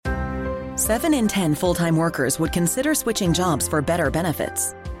7 in 10 full-time workers would consider switching jobs for better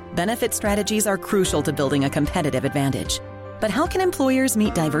benefits. Benefit strategies are crucial to building a competitive advantage. But how can employers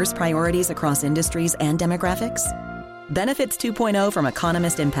meet diverse priorities across industries and demographics? Benefits 2.0 from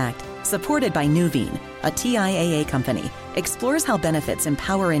Economist Impact, supported by Nuveen, a TIAA company, explores how benefits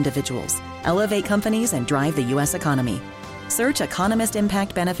empower individuals, elevate companies, and drive the U.S. economy. Search Economist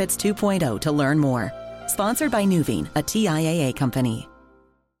Impact Benefits 2.0 to learn more. Sponsored by Nuveen, a TIAA company.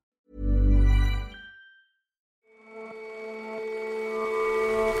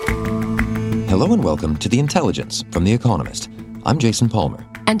 Hello and welcome to The Intelligence from The Economist. I'm Jason Palmer.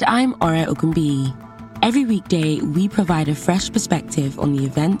 And I'm Ora Ogunbiyi. Every weekday, we provide a fresh perspective on the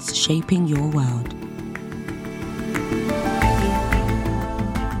events shaping your world.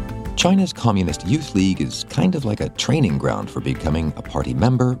 China's Communist Youth League is kind of like a training ground for becoming a party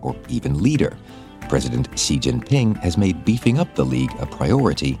member or even leader. President Xi Jinping has made beefing up the league a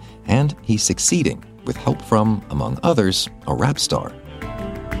priority, and he's succeeding with help from, among others, a rap star.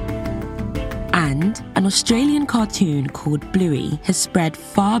 And an Australian cartoon called Bluey has spread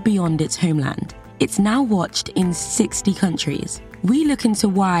far beyond its homeland. It's now watched in 60 countries. We look into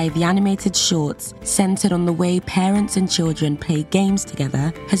why the animated shorts, centered on the way parents and children play games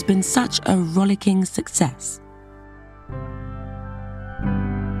together, has been such a rollicking success.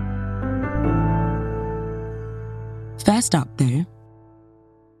 First up, though,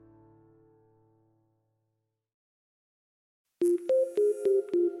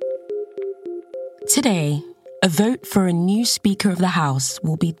 today, a vote for a new Speaker of the House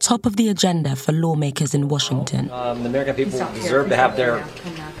will be top of the agenda for lawmakers in Washington. The American people deserve to have their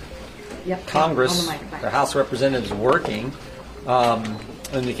Congress, their House of Representatives working,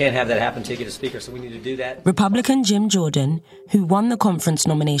 and we can't have that happen until you get a Speaker, so we need to do that. Republican Jim Jordan, who won the conference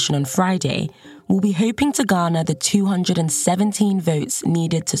nomination on Friday, will be hoping to garner the 217 votes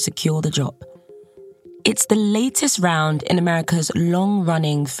needed to secure the job. It's the latest round in America's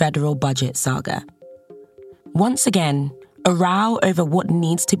long-running federal budget saga. Once again, a row over what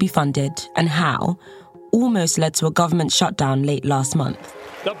needs to be funded and how almost led to a government shutdown late last month.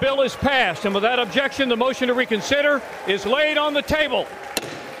 The bill is passed, and without objection, the motion to reconsider is laid on the table.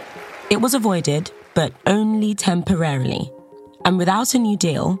 It was avoided, but only temporarily. And without a new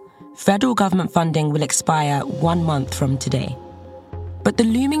deal, federal government funding will expire 1 month from today. But the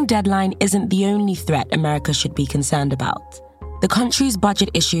looming deadline isn't the only threat America should be concerned about. The country's budget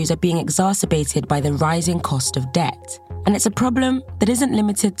issues are being exacerbated by the rising cost of debt. And it's a problem that isn't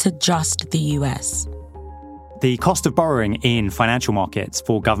limited to just the US. The cost of borrowing in financial markets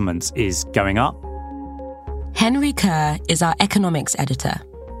for governments is going up. Henry Kerr is our economics editor.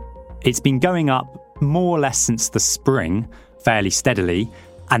 It's been going up more or less since the spring, fairly steadily,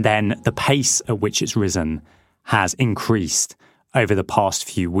 and then the pace at which it's risen has increased over the past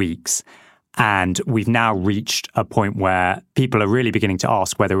few weeks. And we've now reached a point where people are really beginning to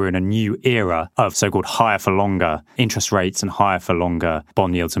ask whether we're in a new era of so-called higher for longer interest rates and higher for longer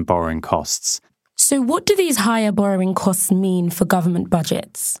bond yields and borrowing costs. So what do these higher borrowing costs mean for government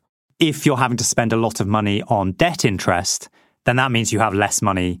budgets? If you're having to spend a lot of money on debt interest, then that means you have less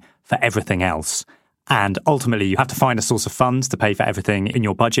money for everything else. And ultimately, you have to find a source of funds to pay for everything in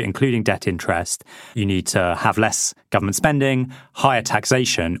your budget, including debt interest. You need to have less government spending, higher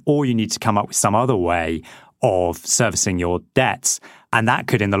taxation, or you need to come up with some other way of servicing your debts. And that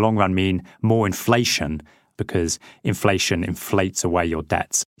could, in the long run, mean more inflation, because inflation inflates away your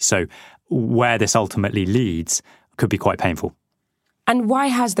debts. So where this ultimately leads could be quite painful. And why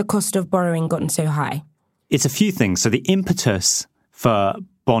has the cost of borrowing gotten so high? It's a few things. So the impetus for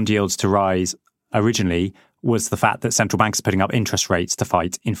bond yields to rise originally was the fact that central banks are putting up interest rates to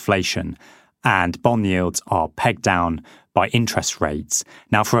fight inflation, and bond yields are pegged down by interest rates.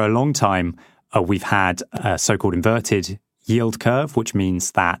 Now, for a long time, we've had a so-called inverted yield curve, which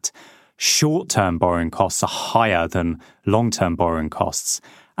means that short-term borrowing costs are higher than long-term borrowing costs.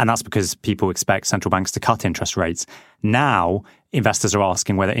 And that's because people expect central banks to cut interest rates. Now, investors are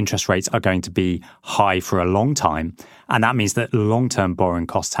asking whether interest rates are going to be high for a long time. And that means that long-term borrowing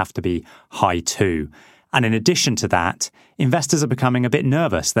costs have to be high too. And in addition to that, investors are becoming a bit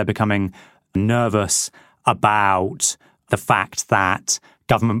nervous. They're becoming nervous about the fact that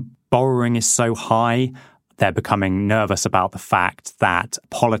government borrowing is so high. They're becoming nervous about the fact that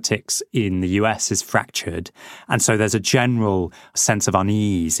politics in the US is fractured. And so there's a general sense of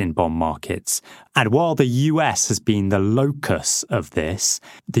unease in bond markets. And while the US has been the locus of this,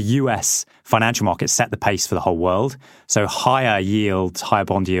 the US financial markets set the pace for the whole world. So higher yields, higher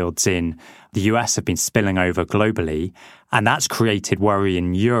bond yields in the US have been spilling over globally. And that's created worry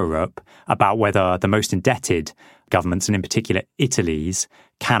in Europe about whether the most indebted governments, and in particular Italy's,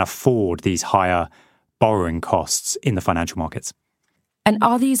 can afford these higher borrowing costs in the financial markets. And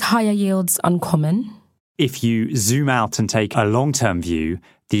are these higher yields uncommon? If you zoom out and take a long-term view,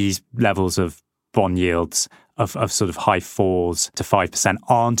 these levels of bond yields of sort of high 4s to 5%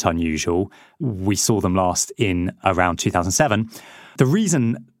 aren't unusual. We saw them last in around 2007. The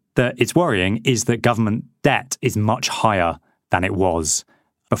reason that it's worrying is that government debt is much higher than it was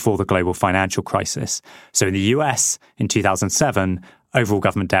before the global financial crisis. So in the US in 2007, overall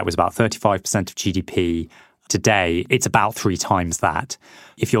government debt was about 35% of GDP. Today, it's about 3 times that.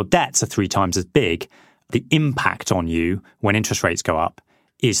 If your debts are 3 times as big, the impact on you when interest rates go up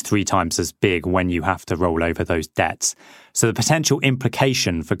is 3 times as big when you have to roll over those debts. So the potential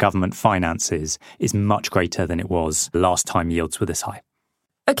implication for government finances is much greater than it was last time yields were this high.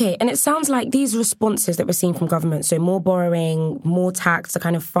 Okay, and it sounds like these responses that we're seeing from government, so more borrowing, more tax to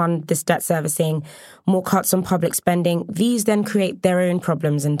kind of fund this debt servicing, more cuts on public spending, these then create their own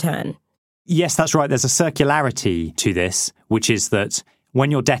problems in turn. Yes, that's right. There's a circularity to this, which is that when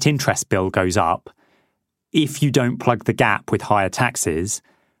your debt interest bill goes up, if you don't plug the gap with higher taxes,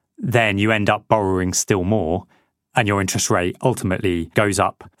 then you end up borrowing still more and your interest rate ultimately goes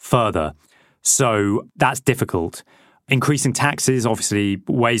up further. So that's difficult. Increasing taxes obviously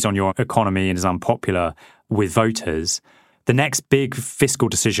weighs on your economy and is unpopular with voters. The next big fiscal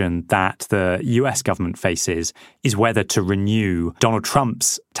decision that the US government faces is whether to renew Donald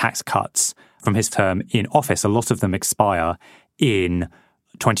Trump's tax cuts from his term in office. A lot of them expire in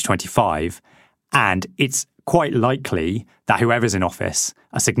 2025. And it's quite likely that whoever's in office,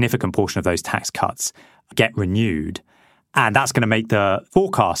 a significant portion of those tax cuts get renewed. And that's going to make the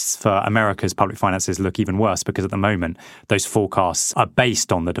forecasts for America's public finances look even worse because at the moment, those forecasts are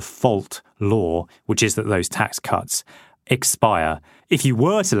based on the default law, which is that those tax cuts expire. If you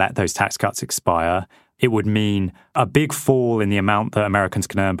were to let those tax cuts expire, it would mean a big fall in the amount that Americans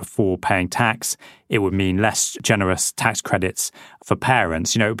can earn before paying tax. It would mean less generous tax credits for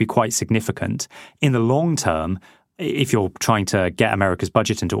parents. It would be quite significant. In the long term, if you're trying to get America's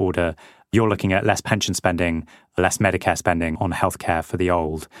budget into order, you're looking at less pension spending, less Medicare spending on healthcare for the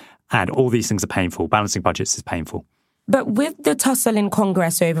old. And all these things are painful. Balancing budgets is painful. But with the tussle in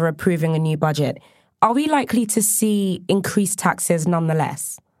Congress over approving a new budget, are we likely to see increased taxes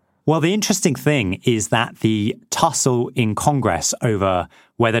nonetheless? Well, the interesting thing is that the tussle in Congress over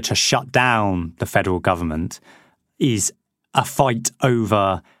whether to shut down the federal government is a fight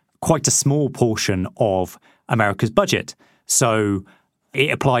over quite a small portion of America's budget. So it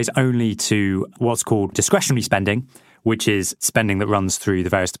applies only to what's called discretionary spending, which is spending that runs through the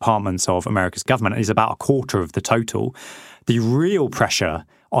various departments of America's government and is about a quarter of the total. The real pressure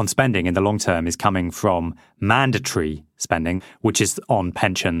on spending in the long term is coming from mandatory spending, which is on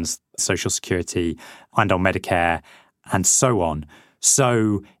pensions, Social Security, and on Medicare, and so on.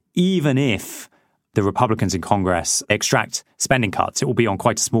 So even if the Republicans in Congress extract spending cuts, it will be on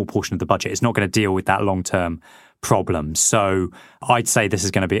quite a small portion of the budget. It's not going to deal with that long-term problem. So I'd say this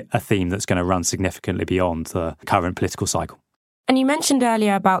is going to be a theme that's going to run significantly beyond the current political cycle. And you mentioned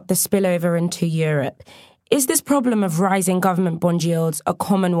earlier about the spillover into Europe. Is this problem of rising government bond yields a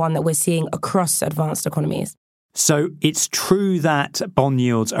common one that we're seeing across advanced economies? So it's true that bond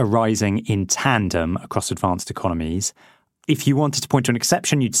yields are rising in tandem across advanced economies. If you wanted to point to an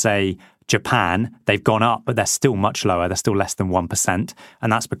exception, you'd say Japan. They've gone up, but they're still much lower. They're still less than 1%.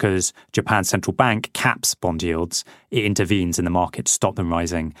 And that's because Japan's central bank caps bond yields. It intervenes in the market to stop them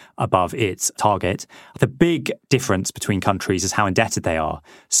rising above its target. The big difference between countries is how indebted they are.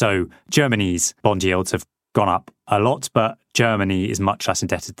 So Germany's bond yields have gone up a lot, but Germany is much less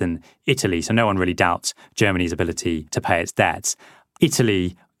indebted than Italy. So no one really doubts Germany's ability to pay its debts.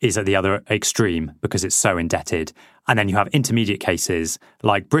 Italy is at the other extreme because it's so indebted. And then you have intermediate cases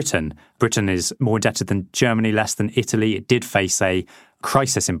like Britain. Britain is more indebted than Germany, less than Italy. It did face a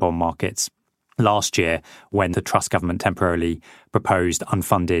crisis in bond markets last year when the Truss government temporarily proposed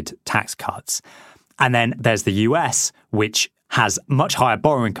unfunded tax cuts. And then there's the US, which has much higher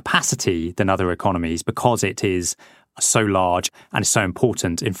borrowing capacity than other economies because it is so large and so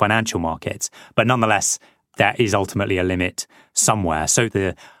important in financial markets. But nonetheless, there is ultimately a limit somewhere. So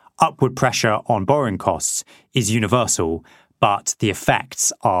the upward pressure on borrowing costs is universal, but the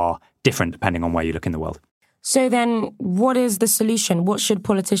effects are different depending on where you look in the world. So then what is the solution? What should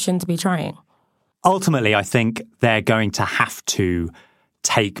politicians be trying? Ultimately, I think they're going to have to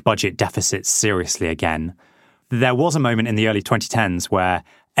take budget deficits seriously again. There was a moment in the early 2010s where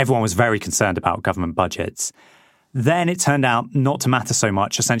everyone was very concerned about government budgets. Then it turned out not to matter so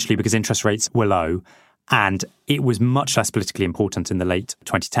much, essentially because interest rates were low. And it was much less politically important in the late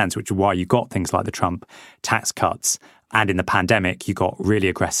 2010s, which is why you got things like the Trump tax cuts And in the pandemic, you got really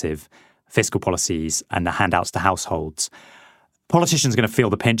aggressive fiscal policies and the handouts to households. Politicians are going to feel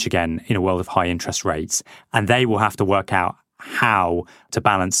the pinch again in a world of high interest rates, and they will have to work out how to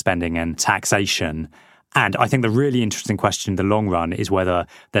balance spending and taxation. And I think the really interesting question in the long run is whether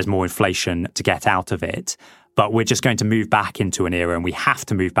there's more inflation to get out of it. But we're just going to move back into an era, and we have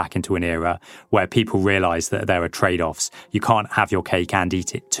to move back into an era where people realise that there are trade-offs. You can't have your cake and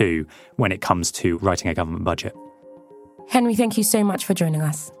eat it too when it comes to writing a government budget. Henry, thank you so much for joining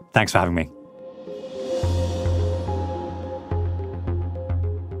us. Thanks for having me.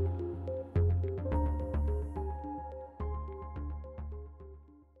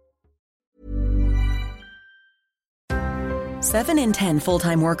 Seven in 10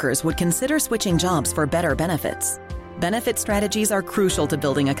 full-time workers would consider switching jobs for better benefits. Benefit strategies are crucial to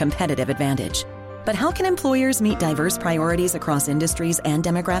building a competitive advantage. But how can employers meet diverse priorities across industries and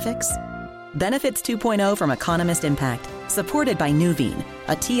demographics? Benefits 2.0 from Economist Impact, supported by Nuveen,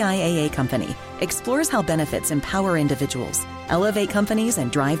 a TIAA company, explores how benefits empower individuals, elevate companies,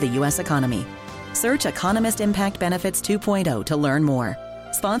 and drive the U.S. economy. Search Economist Impact Benefits 2.0 to learn more.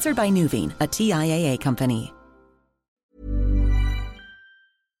 Sponsored by Nuveen, a TIAA company.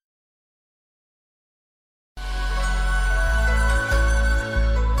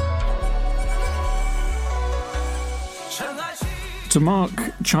 To mark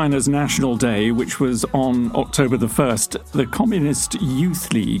China's National Day, which was on October the 1st, the Communist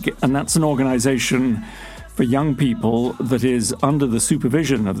Youth League, and that's an organization for young people that is under the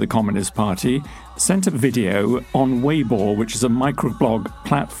supervision of the Communist Party, sent a video on Weibo, which is a microblog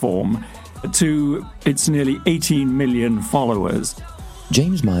platform, to its nearly 18 million followers.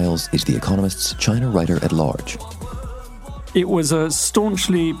 James Miles is The Economist's China writer at large. It was a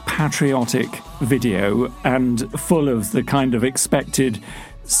staunchly patriotic video and full of the kind of expected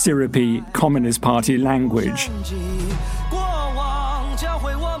syrupy Communist Party language.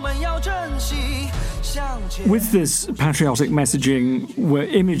 With this patriotic messaging were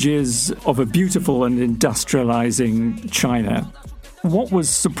images of a beautiful and industrializing China. What was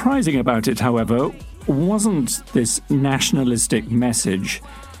surprising about it, however, wasn't this nationalistic message.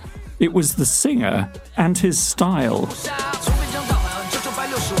 It was the singer and his style.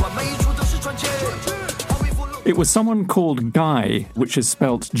 It was someone called Guy, which is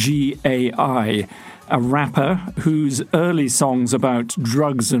spelt G-A-I, a rapper whose early songs about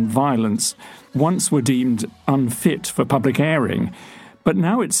drugs and violence once were deemed unfit for public airing. But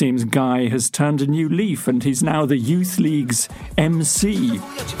now it seems Guy has turned a new leaf and he's now the Youth League's MC.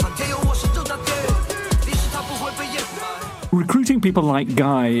 Recruiting people like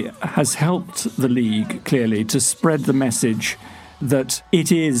Guy has helped the League, clearly, to spread the message that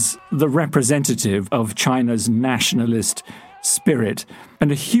it is the representative of China's nationalist spirit.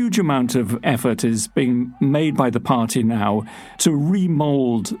 And a huge amount of effort is being made by the party now to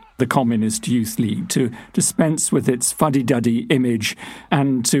remold the Communist Youth League, to dispense with its fuddy-duddy image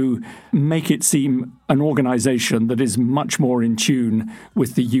and to make it seem an organization that is much more in tune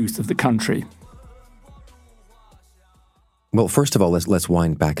with the youth of the country. Well, first of all, let's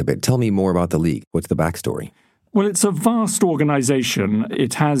wind back a bit. Tell me more about the League. What's the backstory? Well, it's a vast organization.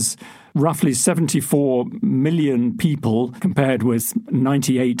 It has roughly 74 million people compared with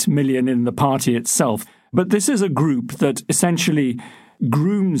 98 million in the party itself. But this is a group that essentially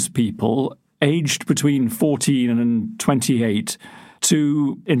grooms people aged between 14 and 28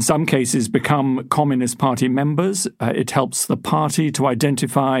 to, in some cases, become Communist Party members. It helps the party to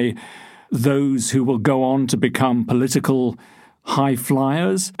identify those who will go on to become political high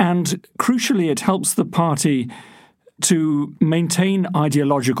flyers. And crucially, it helps the party to maintain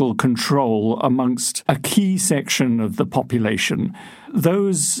ideological control amongst a key section of the population.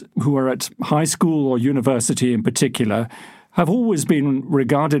 Those who are at high school or university in particular have always been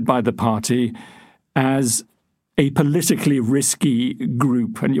regarded by the party as a politically risky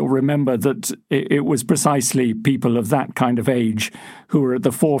group. And you'll remember that it was precisely people of that kind of age who were at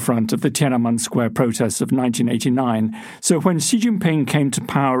the forefront of the Tiananmen Square protests of 1989. So when Xi Jinping came to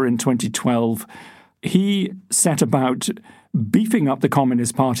power in 2012, he set about beefing up the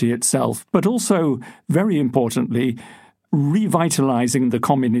Communist Party itself, but also, very importantly, revitalizing the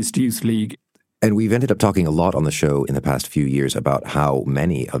Communist Youth League. And we've ended up talking a lot on the show in the past few years about how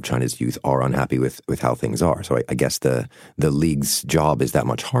many of China's youth are unhappy with how things are. So I guess the League's job is that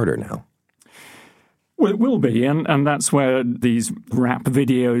much harder now. Well, it will be, and that's where these rap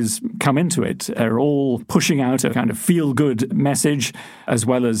videos come into it. They're all pushing out a kind of feel-good message, as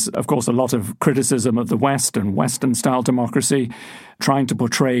well as, of course, a lot of criticism of the West and Western-style democracy, trying to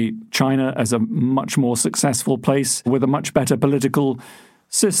portray China as a much more successful place with a much better political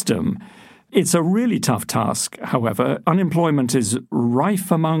system. It's a really tough task, however. Unemployment is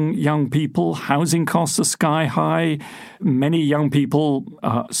rife among young people. Housing costs are sky high. Many young people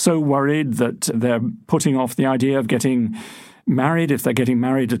are so worried that they're putting off the idea of getting married, if they're getting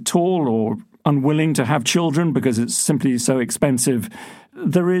married at all, or unwilling to have children because it's simply so expensive.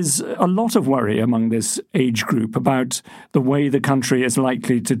 There is a lot of worry among this age group about the way the country is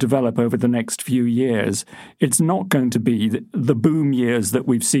likely to develop over the next few years. It's not going to be the boom years that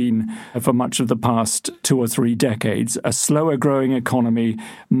we've seen for much of the past 2 or 3 decades. A slower growing economy,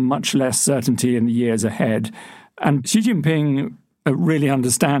 much less certainty in the years ahead. And Xi Jinping really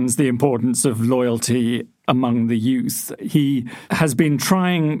understands the importance of loyalty among the youth. He has been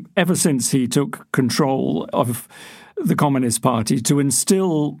trying, ever since he took control of the Communist Party, to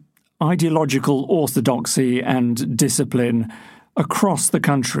instill ideological orthodoxy and discipline across the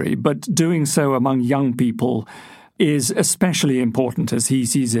country, but doing so among young people is especially important, as he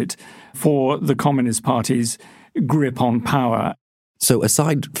sees it, for the Communist Party's grip on power. So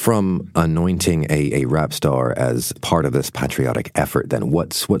aside from anointing a rap star as part of this patriotic effort, then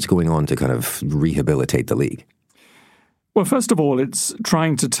what's going on to kind of rehabilitate the League? Well, first of all, it's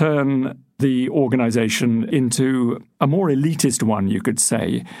trying to turn the organization into a more elitist one, you could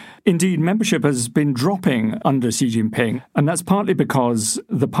say. Indeed, membership has been dropping under Xi Jinping, and that's partly because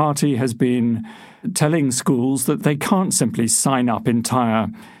the party has been telling schools that they can't simply sign up entire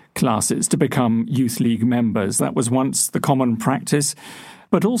classes to become Youth League members. That was once the common practice.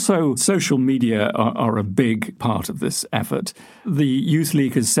 But also social media are a big part of this effort. The Youth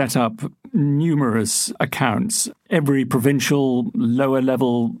League has set up numerous accounts. Every provincial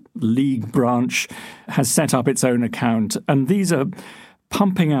lower-level league branch has set up its own account, and these are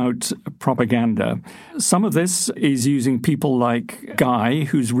pumping out propaganda. Some of this is using people like Guy,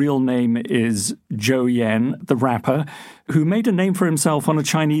 whose real name is Zhou Yan, the rapper, who made a name for himself on a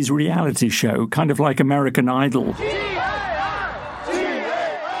Chinese reality show, kind of like American Idol.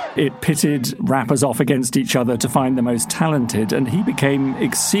 It pitted rappers off against each other to find the most talented, and he became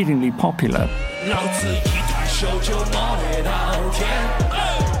exceedingly popular.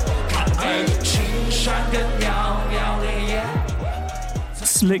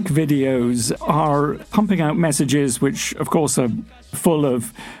 Slick videos are pumping out messages which, of course, are full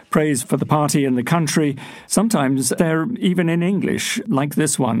of praise for the party and the country. Sometimes they're even in English, like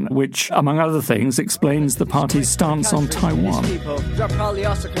this one, which, among other things, explains the party's stance on Taiwan. You're probably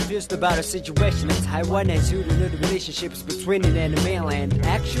also confused about our situation in Taiwan and who the relationships between it and the mainland.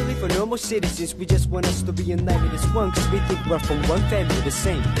 Actually, for normal citizens, we just want us to be united as one because we think we're from one family the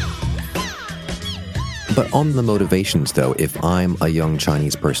same. But on the motivations, though, if I'm a young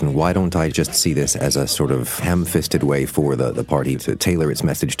Chinese person, why don't I just see this as a sort of ham-fisted way for the party to tailor its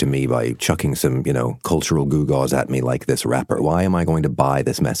message to me by chucking some, cultural gewgaws at me like this rapper? Why am I going to buy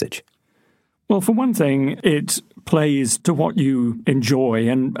this message? Well, for one thing, it plays to what you enjoy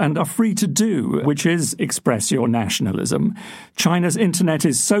and are free to do, which is express your nationalism. China's internet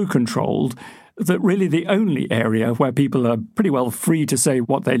is so controlled that really the only area where people are pretty well free to say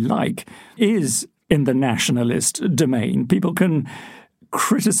what they like is in the nationalist domain. People can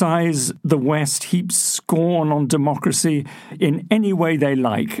criticize the West, heap scorn on democracy in any way they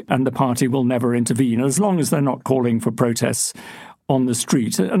like, and the party will never intervene, as long as they're not calling for protests on the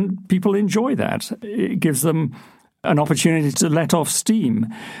street. And people enjoy that. It gives them an opportunity to let off steam.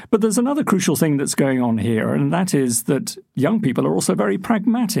 But there's another crucial thing that's going on here, and that is that young people are also very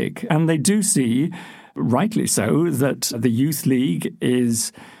pragmatic, and they do see, rightly so, that the Youth League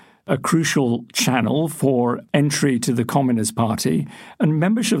is a crucial channel for entry to the Communist Party, and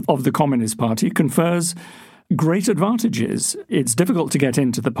membership of the Communist Party confers great advantages. It's difficult to get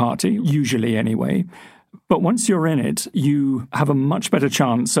into the party, usually anyway, but once you're in it, you have a much better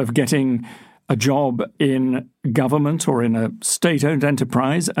chance of getting a job in government or in a state-owned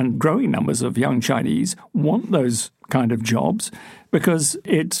enterprise, and growing numbers of young Chinese want those kind of jobs because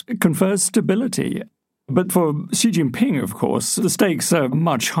it confers stability. But for Xi Jinping, of course, the stakes are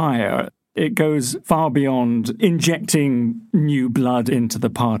much higher. It goes far beyond injecting new blood into the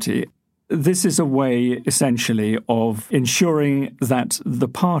party. This is a way, essentially, of ensuring that the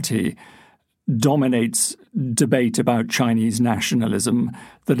party dominates debate about Chinese nationalism,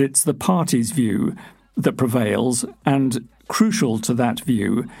 that it's the party's view that prevails, and crucial to that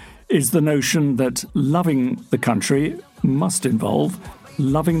view is the notion that loving the country must involve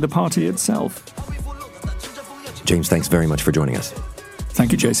loving the party itself. James, thanks very much for joining us.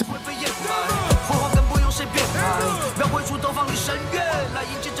 Thank you, Jason.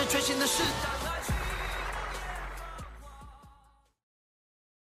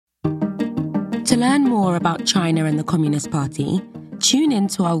 To learn more about China and the Communist Party, tune in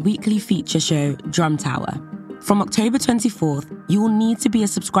to our weekly feature show, Drum Tower. From October 24th, you will need to be a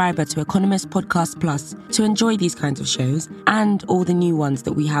subscriber to Economist Podcast Plus to enjoy these kinds of shows and all the new ones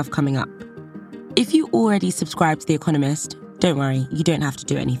that we have coming up. If you already subscribe to The Economist, don't worry, you don't have to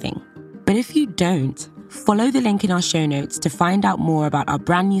do anything. But if you don't, follow the link in our show notes to find out more about our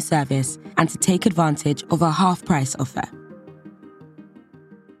brand new service and to take advantage of our half-price offer.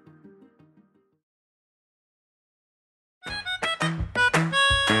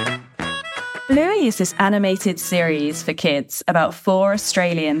 Bluey is this animated series for kids about 4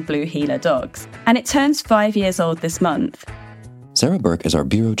 Australian blue heeler dogs, and it turns 5 years old this month. Sarah Burke is our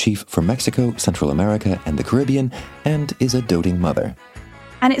bureau chief for Mexico, Central America, and the Caribbean, and is a doting mother.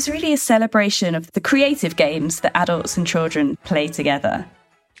 And it's really a celebration of the creative games that adults and children play together.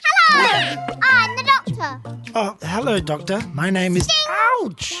 Hello! I'm the doctor. Oh, hello, Doctor. My name is... Ding.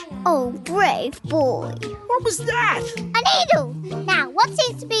 Ouch! Oh, brave boy. What was that? A needle. Now, what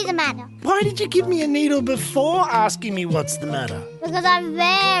seems to be the matter? Why did you give me a needle before asking me what's the matter? Because I'm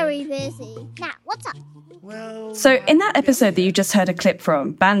very busy. Now, what's up? Well... So in that episode that you just heard a clip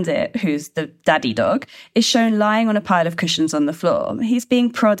from, Bandit, who's the daddy dog, is shown lying on a pile of cushions on the floor. He's being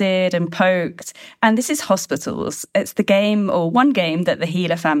prodded and poked, and this is Hospitals. It's the game, or one game, that the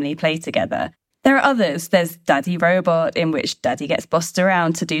heeler family play together. There are others. There's Daddy Robot, in which Daddy gets bossed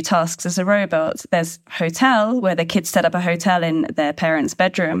around to do tasks as a robot. There's Hotel, where the kids set up a hotel in their parents'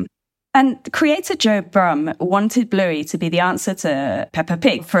 bedroom. And creator Joe Brum wanted Bluey to be the answer to Peppa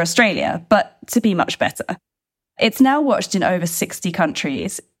Pig for Australia, but to be much better. It's now watched in over 60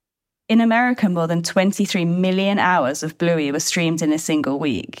 countries. In America, more than 23 million hours of Bluey were streamed in a single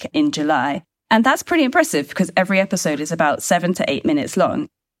week in July. And that's pretty impressive because every episode is about 7 to 8 minutes long.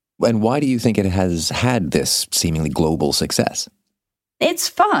 And why do you think it has had this seemingly global success? It's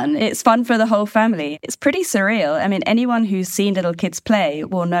fun. It's fun for the whole family. It's pretty surreal. I mean, anyone who's seen little kids play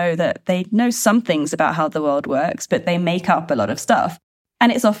will know that they know some things about how the world works, but they make up a lot of stuff.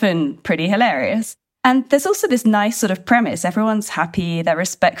 And it's often pretty hilarious. And there's also this nice sort of premise. Everyone's happy, they're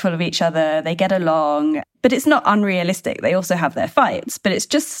respectful of each other, they get along. But it's not unrealistic. They also have their fights. But it's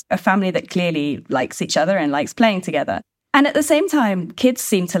just a family that clearly likes each other and likes playing together. And at the same time, kids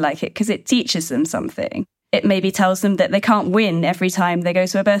seem to like it because it teaches them something. It maybe tells them that they can't win every time they go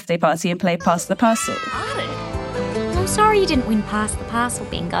to a birthday party and play Pass the Parcel. I'm sorry you didn't win Pass the Parcel,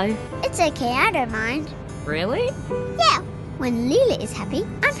 Bingo. It's okay, I don't mind. Really? Yeah, when Lila is happy,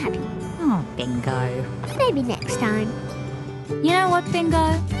 I'm happy. Oh, Bingo. Maybe next time. You know what,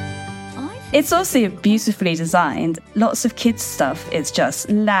 Bingo? It's also beautifully designed. Lots of kids' stuff is just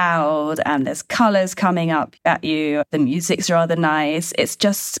loud and there's colours coming up at you. The music's rather nice. It's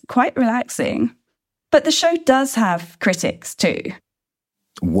just quite relaxing. But the show does have critics too.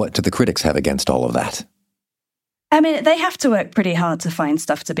 What do the critics have against all of that? I mean, they have to work pretty hard to find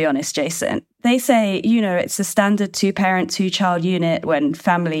stuff, to be honest, Jason. They say, it's a standard 2-parent, 2-child unit when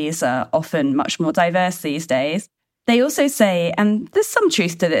families are often much more diverse these days. They also say, and there's some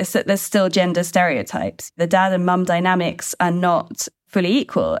truth to this, that there's still gender stereotypes. The dad and mum dynamics are not fully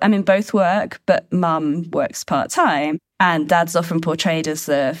equal. I mean, both work, but mum works part-time. And dad's often portrayed as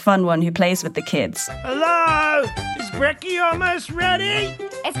the fun one who plays with the kids. Hello? Is Brekkie almost ready?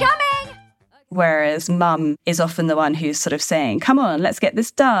 It's coming! Whereas mum is often the one who's sort of saying, come on, let's get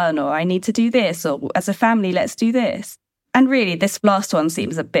this done, or I need to do this, or as a family, let's do this. And really, this last one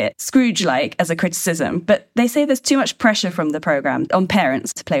seems a bit Scrooge-like as a criticism, but they say there's too much pressure from the programme on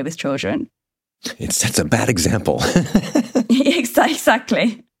parents to play with children. It sets a bad example.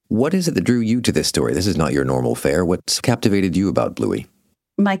 Exactly. What is it that drew you to this story? This is not your normal fare. What's captivated you about Bluey?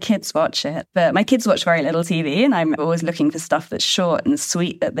 My kids watch it, but my kids watch very little TV, and I'm always looking for stuff that's short and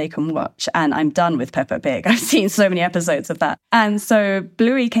sweet that they can watch. And I'm done with Peppa Pig. I've seen so many episodes of that. And so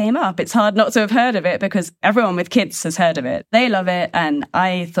Bluey came up. It's hard not to have heard of it because everyone with kids has heard of it. They love it, and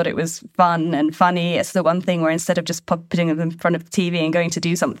I thought it was fun and funny. It's the one thing where instead of just putting them in front of the TV and going to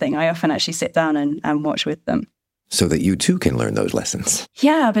do something, I often actually sit down and watch with them. So that you too can learn those lessons.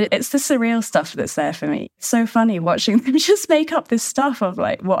 Yeah, but it's the surreal stuff that's there for me. It's so funny watching them just make up this stuff of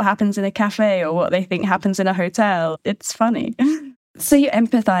like what happens in a cafe or what they think happens in a hotel. It's funny. So you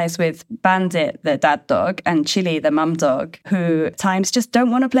empathise with Bandit, the dad dog, and Chili, the mum dog, who at times just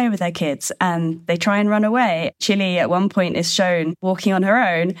don't want to play with their kids and they try and run away. Chili at one point is shown walking on her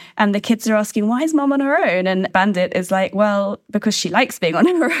own and the kids are asking, why is mum on her own? And Bandit is like, well, because she likes being on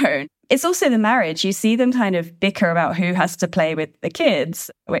her own. It's also the marriage. You see them kind of bicker about who has to play with the kids,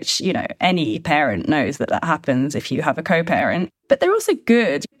 which, any parent knows that happens if you have a co-parent. But they're also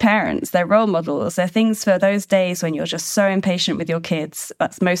good parents. They're role models. They're things for those days when you're just so impatient with your kids.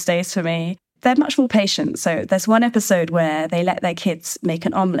 That's most days for me. they're much more patient. So there's one episode where they let their kids make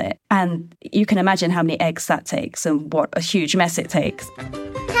an omelette, and you can imagine how many eggs that takes and what a huge mess it takes.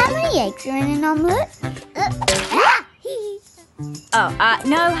 How many eggs are in an omelette?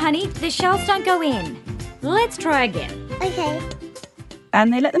 No, honey, the shells don't go in. Let's try again. Okay.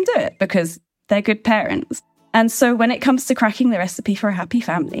 And they let them do it because they're good parents. And so when it comes to cracking the recipe for a happy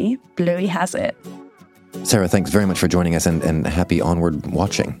family, Bluey has it. Sarah, thanks very much for joining us, and happy onward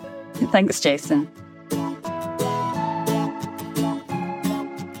watching. Thanks, Jason.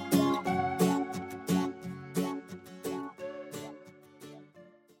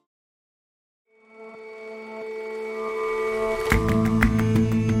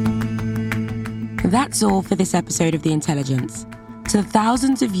 That's all for this episode of The Intelligence. To the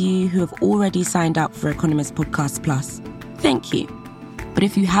thousands of you who have already signed up for Economist Podcast Plus, thank you. But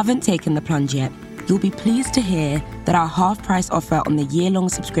if you haven't taken the plunge yet, you'll be pleased to hear that our half-price offer on the year-long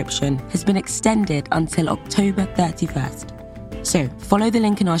subscription has been extended until October 31st. So follow the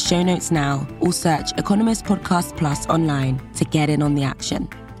link in our show notes now or search Economist Podcast Plus online to get in on the action.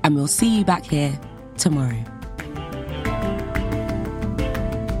 And we'll see you back here tomorrow.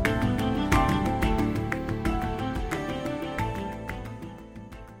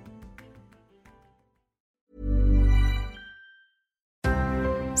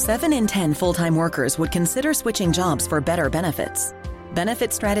 Seven in 10 full-time workers would consider switching jobs for better benefits.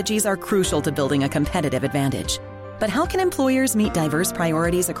 Benefit strategies are crucial to building a competitive advantage. But how can employers meet diverse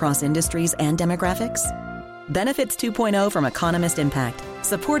priorities across industries and demographics? Benefits 2.0 from Economist Impact,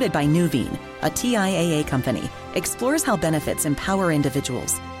 supported by Nuveen, a TIAA company, explores how benefits empower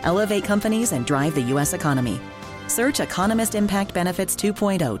individuals, elevate companies, and drive the U.S. economy. Search Economist Impact Benefits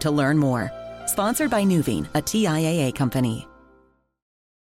 2.0 to learn more. Sponsored by Nuveen, a TIAA company.